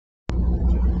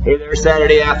Hey there,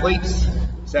 Saturday athletes,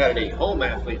 Saturday home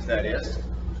athletes, that is.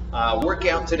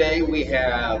 Workout today, we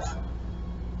have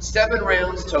 7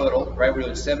 rounds total, right? We're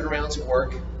doing 7 rounds of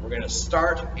work. We're going to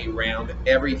start a round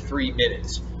every 3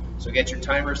 minutes. So get your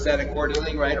timer set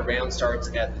accordingly, right? A round starts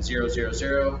at the 0,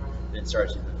 then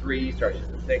starts at the 3, starts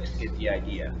at the 6, get the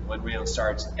idea. One round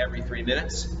starts every 3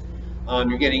 minutes.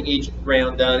 You're getting each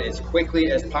round done as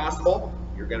quickly as possible.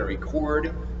 You're going to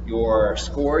record your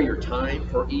score, your time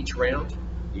for each round.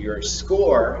 Your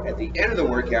score at the end of the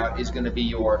workout is going to be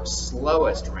your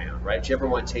slowest round, right? Whichever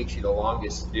one takes you the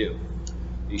longest to do.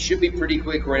 These should be pretty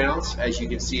quick rounds. As you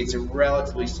can see, it's a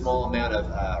relatively small amount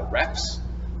of reps.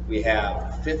 We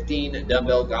have 15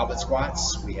 dumbbell goblet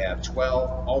squats. We have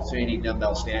 12 alternating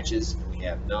dumbbell snatches. And we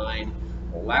have 9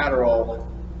 lateral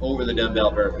over the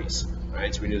dumbbell burpees. All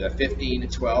right, so we do that 15,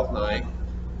 12, 9.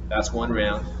 That's one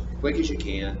round, quick as you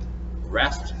can.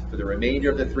 Rest for the remainder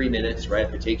of the 3 minutes, right?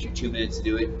 If it takes you 2 minutes to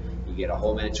do it, you get a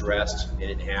whole minute to rest,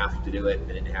 minute and a half to do it,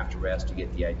 minute and a half to rest, you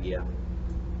get the idea.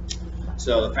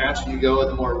 So the faster you go,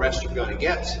 the more rest you're going to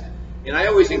get. And I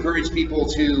always encourage people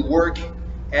to work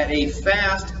at a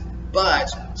fast but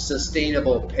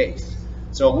sustainable pace.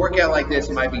 So a workout like this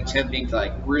might be tempting to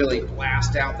like really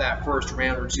blast out that first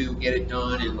round or two, get it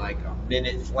done in like a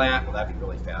minute flat. Well, that'd be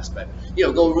really fast, but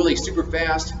go really super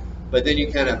fast. But then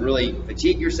you kind of really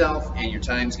fatigue yourself and your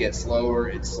times get slower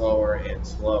and slower and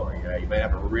slower. You might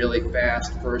have a really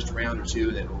fast first round or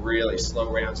two, then really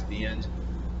slow rounds at the end.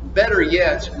 Better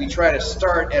yet, we try to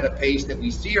start at a pace that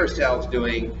we see ourselves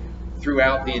doing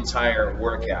throughout the entire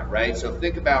workout, right? So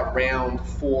think about round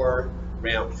 4,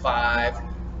 round 5.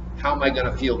 How am I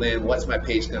going to feel then? What's my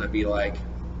pace going to be like?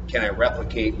 Can I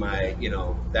replicate my,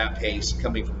 that pace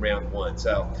coming from round 1?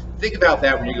 So think about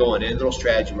that when you're going in. Little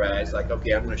strategize, like,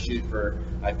 okay, I'm going to shoot for,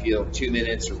 I feel 2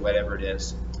 minutes or whatever it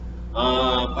is.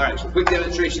 All right, so quick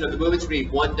demonstration of the movements. We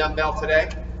need 1 dumbbell today.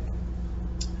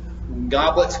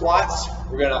 Goblet squats.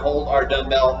 We're going to hold our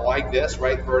dumbbell like this,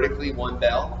 right, vertically, 1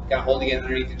 bell. Kind of holding it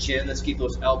underneath the chin. Let's keep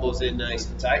those elbows in nice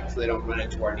and tight so they don't run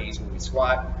into our knees when we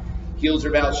squat. Heels are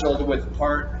about shoulder width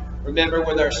apart. Remember,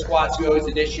 with our squats, we always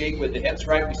initiate with the hips,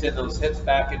 right? We send those hips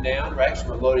back and down, right? So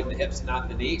we're loading the hips, not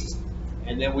the knees.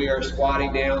 And then we are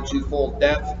squatting down to full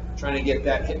depth, trying to get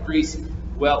that hip crease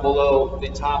well below the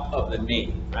top of the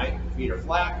knee, right? Feet are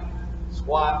flat,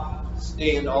 squat,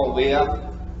 stand all the way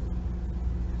up.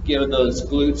 Giving those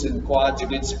glutes and quads a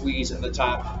good squeeze at the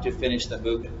top to finish the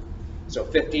movement. So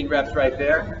 15 reps right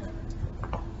there.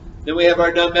 Then we have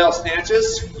our dumbbell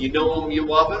snatches. You know them, you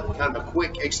love them. Kind of a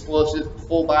quick, explosive,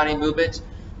 full body movement.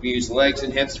 We use legs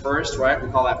and hips first, right?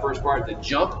 We call that first part the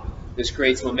jump. This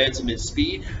creates momentum and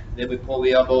speed. Then we pull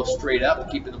the elbow straight up,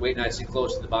 keeping the weight nice and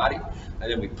close to the body.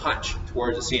 And then we punch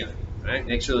towards the ceiling, right?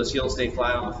 Make sure those heels stay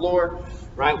flat on the floor,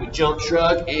 right? We jump,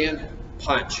 shrug, and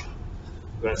punch.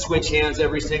 We're going to switch hands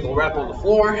every single rep on the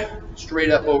floor, straight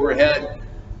up overhead,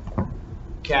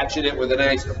 catching it with a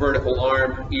nice vertical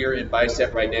arm, ear, and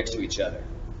bicep right next to each other.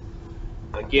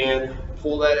 Again,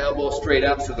 pull that elbow straight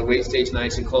up so the weight stays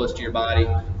nice and close to your body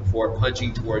before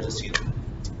punching towards the ceiling.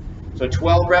 So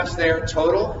 12 reps there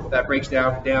total. That breaks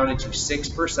down into 6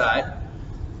 per side.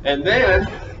 And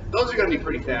then, those are going to be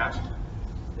pretty fast.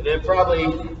 And then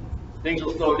probably things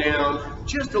will slow down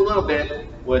just a little bit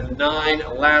with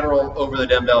 9 lateral over the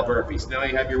dumbbell burpees. Now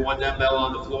you have your 1 dumbbell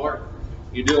on the floor.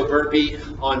 You do a burpee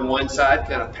on one side,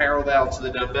 kind of parallel to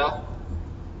the dumbbell.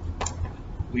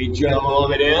 We jump all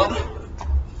the way down.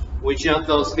 We jump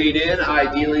those feet in.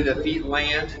 Ideally, the feet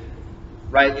land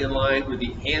right in line with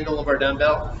the handle of our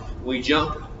dumbbell. We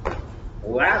jump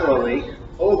laterally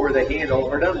over the handle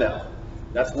of our dumbbell.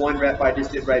 That's 1 rep I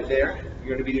just did right there.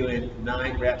 You're going to be doing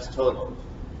 9 reps total.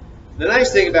 The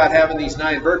nice thing about having these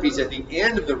 9 burpees at the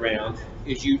end of the round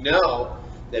is you know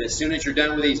that as soon as you're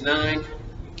done with these 9, you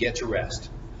get to rest.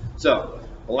 So,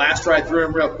 last try through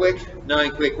them real quick,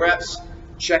 9 quick reps,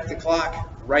 check the clock,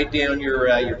 write down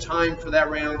your time for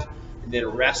that round, and then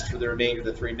rest for the remainder of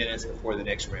the 3 minutes before the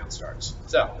next round starts.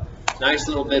 So, nice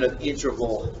little bit of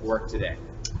interval work today.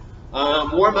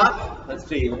 Warm up, let's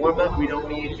see, warm up we don't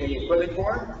need any equipment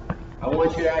for. I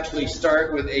want you to actually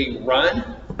start with a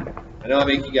run. I know I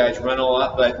make you guys run a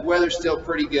lot, but the weather's still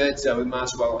pretty good, so we might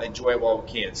as well enjoy it while we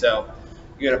can. So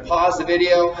you're going to pause the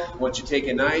video. I want you to take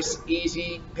a nice,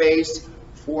 easy pace,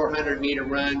 400-meter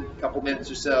run, a couple minutes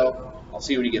or so. I'll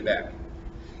see you when you get back.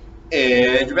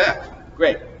 And you're back.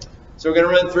 Great. So we're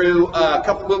going to run through a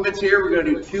couple movements here. We're going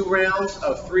to do 2 rounds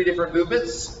of 3 different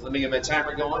movements. Let me get my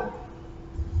timer going.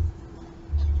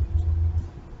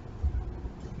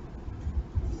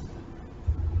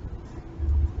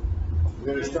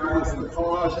 We're going to start with some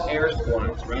pause air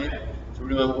squats, right? So we're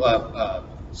doing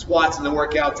Squats in the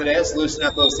workout today. Let's loosen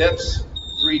up those hips.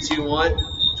 3, 2, 1.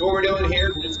 So what we're doing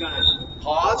here, we're just gonna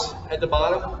pause at the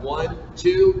bottom. 1,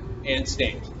 2, and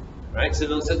stand. All right, so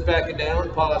those hips back and down.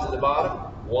 Pause at the bottom.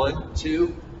 1,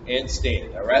 2, and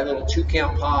stand. All right, little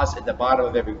 2-count pause at the bottom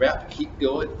of every rep. Keep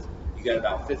going. You got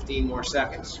about 15 more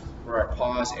seconds for our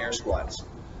pause air squats.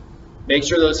 Make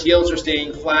sure those heels are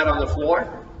staying flat on the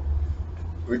floor.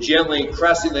 We're gently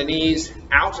pressing the knees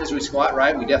out as we squat,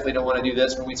 right? We definitely don't want to do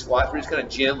this when we squat. We're just going to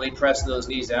gently press those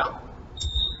knees out.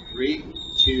 3,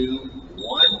 2,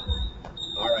 1.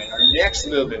 All right, our next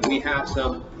movement, we have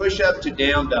some push-up to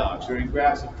down dogs. We're going to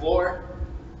grab some floor.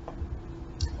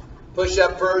 Push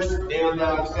up first, down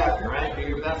dog second, right? Do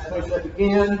your best push up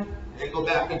again, and go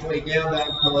back into a down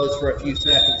dog pose for a few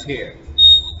seconds here.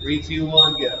 3, 2,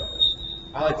 1, go.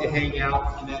 I like to hang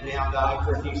out in that down dog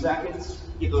for a few seconds.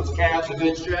 Give those calves a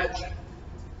good stretch.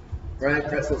 Right,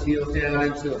 press those heels down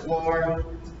into the floor.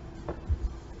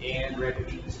 And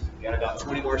repeat. Got about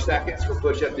 20 more seconds for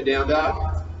push up to down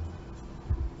dog.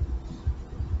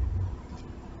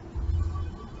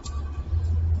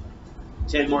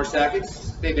 Ten more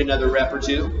seconds, maybe another rep or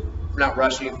two. We're not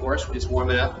rushing, of course, we're just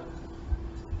warming up.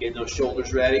 Getting those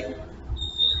shoulders ready.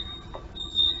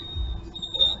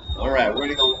 All right, we're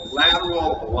gonna go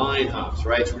lateral line hops,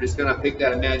 right? So we're just gonna pick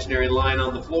that imaginary line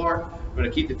on the floor. We're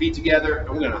gonna keep the feet together, and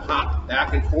we're gonna hop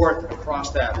back and forth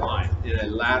across that line in a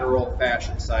lateral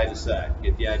fashion, side to side.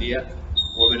 Get the idea?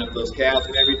 Warming up those calves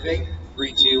and everything.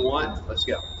 3, 2, 1, let's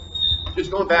go.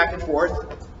 Just going back and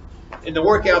forth. In the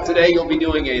workout today, you'll be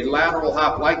doing a lateral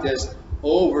hop like this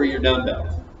over your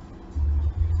dumbbell.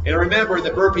 And remember, in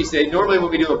the burpee stage, normally when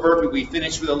we do a burpee, we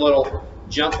finish with a little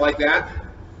jump like that.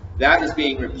 That is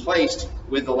being replaced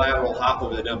with the lateral hop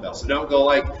over the dumbbell. So don't go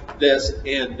like this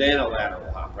and then a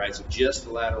lateral hop, right? So just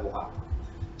the lateral hop.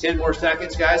 10 more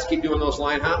seconds, guys. Keep doing those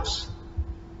line hops.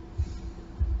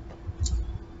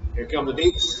 Here come the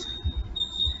beats.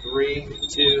 3,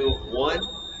 2, 1.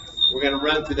 We're going to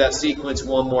run through that sequence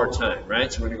one more time,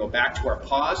 right? So we're going to go back to our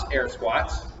pause air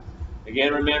squats.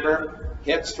 Again, remember,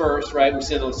 hips first, right? We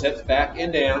send those hips back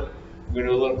and down. We're going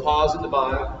to do a little pause at the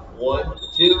bottom. 1,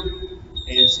 2,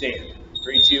 and stand.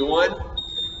 3, 2, 1,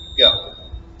 go.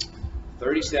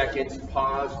 30 seconds,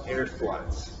 pause, air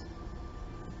squats.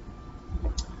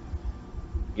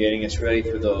 Getting us ready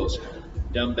for those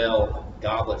dumbbell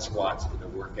goblet squats for the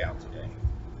workout today.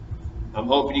 I'm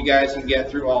hoping you guys can get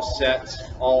through all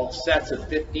sets of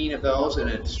 15 of those in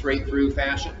a straight through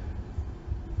fashion.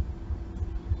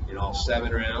 In all 7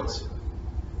 rounds.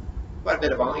 Quite a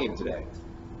bit of volume today,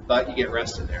 but you get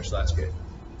rest in there, so that's good.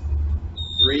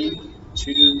 3,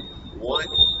 2, 1.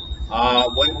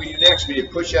 What do we do next? We do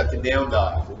push up to down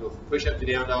dog. We'll go push up to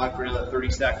down dog for another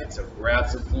 30 seconds. So grab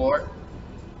some floor.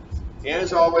 And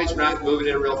as always, we're not moving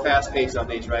at a real fast pace on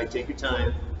these, right? Take your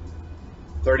time.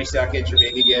 30 seconds, you're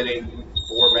maybe getting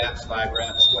 4 reps, 5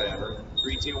 reps, whatever.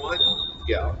 3, 2, 1,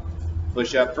 go.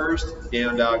 Push up first,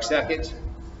 down dog second.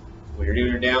 When you're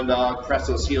doing your down dog, press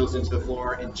those heels into the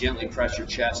floor and gently press your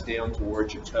chest down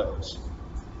towards your toes.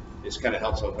 This kind of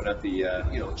helps open up the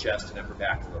chest and upper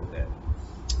back a little bit.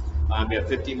 We have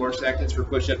 15 more seconds for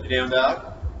push up to down dog.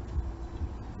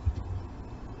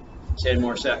 10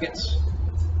 more seconds.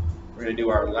 We're going to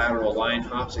do our lateral line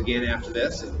hops again after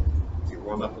this, and your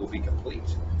warm up will be complete.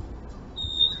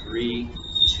 3,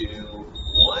 2,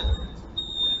 1.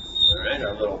 All right,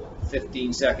 our little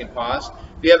 15-second pause.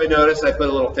 If you haven't noticed, I put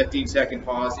a little 15-second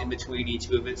pause in between each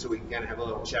movement so we can kind of have a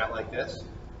little chat like this.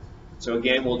 So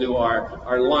again, we'll do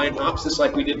our line hops just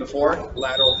like we did before,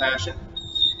 lateral fashion.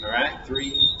 All right,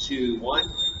 3, 2, 1.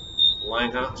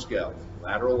 Line hops, go.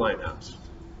 Lateral line hops.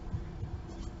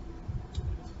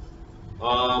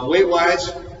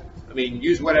 Weight-wise,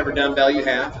 use whatever dumbbell you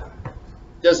have.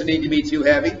 Doesn't need to be too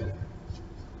heavy.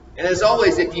 And as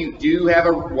always, if you do have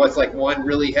one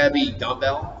really heavy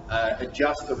dumbbell,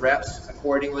 adjust the reps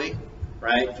accordingly,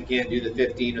 right? If you can't do the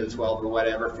 15 or the 12 or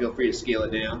whatever, feel free to scale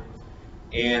it down.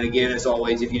 And again, as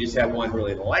always, if you just have one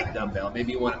really light dumbbell,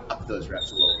 maybe you want to up those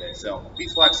reps a little bit. So be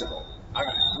flexible. All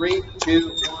right, 3, 2,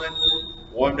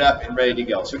 1, warmed up and ready to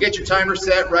go. So get your timer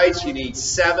set, right? So you need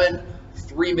 7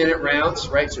 3-minute rounds,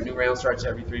 right? So a new round starts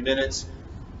every 3 minutes.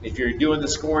 If you're doing the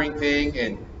scoring thing,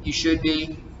 and you should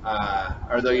be,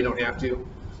 although you don't have to,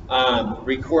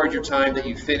 record your time that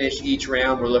you finish each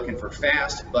round. We're looking for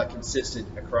fast but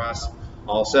consistent across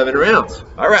all 7 rounds.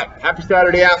 All right, happy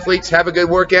Saturday, athletes. Have a good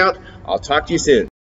workout. I'll talk to you soon.